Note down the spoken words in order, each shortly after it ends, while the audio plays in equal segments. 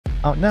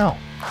Out now,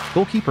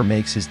 Goalkeeper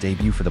makes his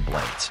debut for the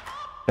Blades.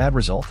 Bad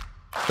result?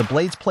 The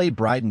Blades played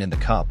Brighton in the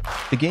Cup.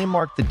 The game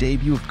marked the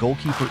debut of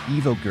goalkeeper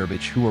Ivo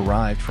Grbić, who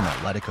arrived from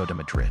Atletico de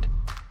Madrid.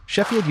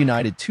 Sheffield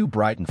United 2,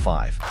 Brighton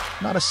 5.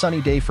 Not a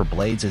sunny day for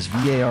Blades as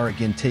VAR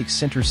again takes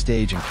center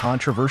stage in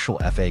controversial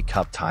FA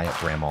Cup tie at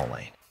Bramall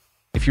Lane.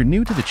 If you're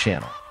new to the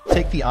channel,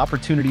 take the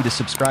opportunity to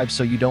subscribe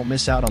so you don't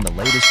miss out on the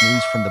latest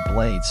news from the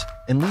Blades,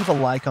 and leave a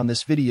like on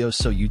this video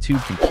so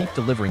YouTube can keep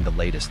delivering the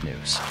latest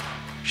news.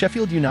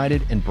 Sheffield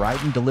United and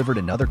Brighton delivered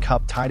another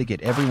cup tie to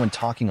get everyone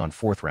talking on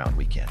fourth round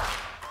weekend.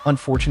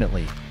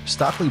 Unfortunately,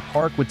 Stockley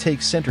Park would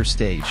take center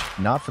stage,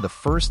 not for the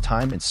first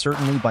time and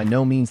certainly by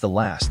no means the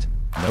last,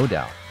 no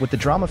doubt, with the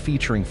drama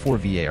featuring 4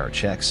 VAR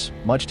checks,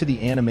 much to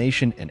the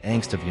animation and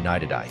angst of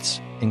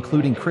Unitedites,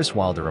 including Chris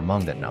Wilder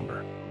among that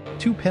number.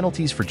 2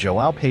 penalties for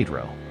João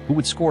Pedro, who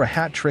would score a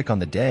hat-trick on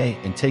the day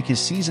and take his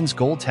season's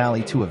goal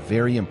tally to a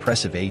very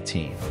impressive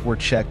 18, were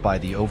checked by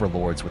the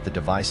overlords with the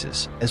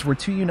devices, as were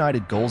 2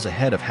 United goals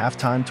ahead of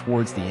halftime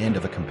towards the end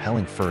of a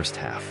compelling first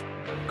half.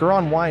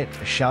 Garon Wyatt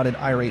shouted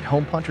irate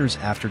home punters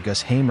after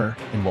Gus Hamer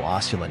and Will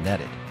Osula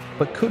netted,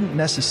 but couldn't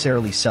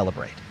necessarily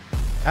celebrate.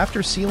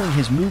 After sealing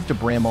his move to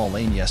Bramall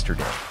Lane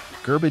yesterday,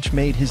 Grbić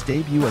made his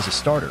debut as a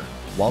starter,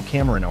 while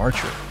Cameron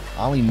Archer,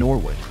 Ollie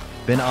Norwood,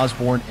 Ben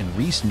Osborne and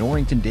Reece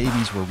Norrington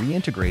Davies were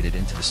reintegrated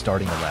into the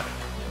starting 11.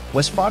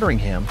 Wes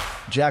Fotheringham,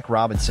 Jack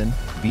Robinson,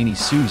 Vini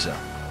Souza,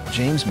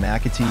 James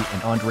McAtee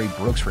and Andre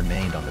Brooks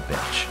remained on the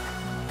bench.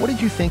 What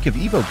did you think of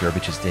Ivo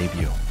Grbić's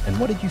debut, and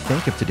what did you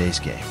think of today's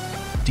game?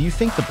 Do you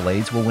think the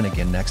Blades will win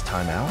again next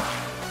time out?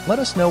 Let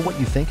us know what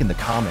you think in the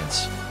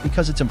comments,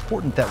 because it's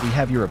important that we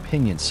have your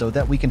opinion so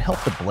that we can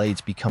help the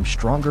Blades become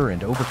stronger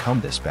and overcome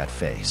this bad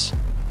phase.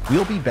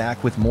 We'll be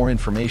back with more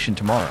information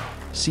tomorrow.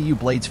 See you,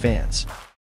 Blades fans.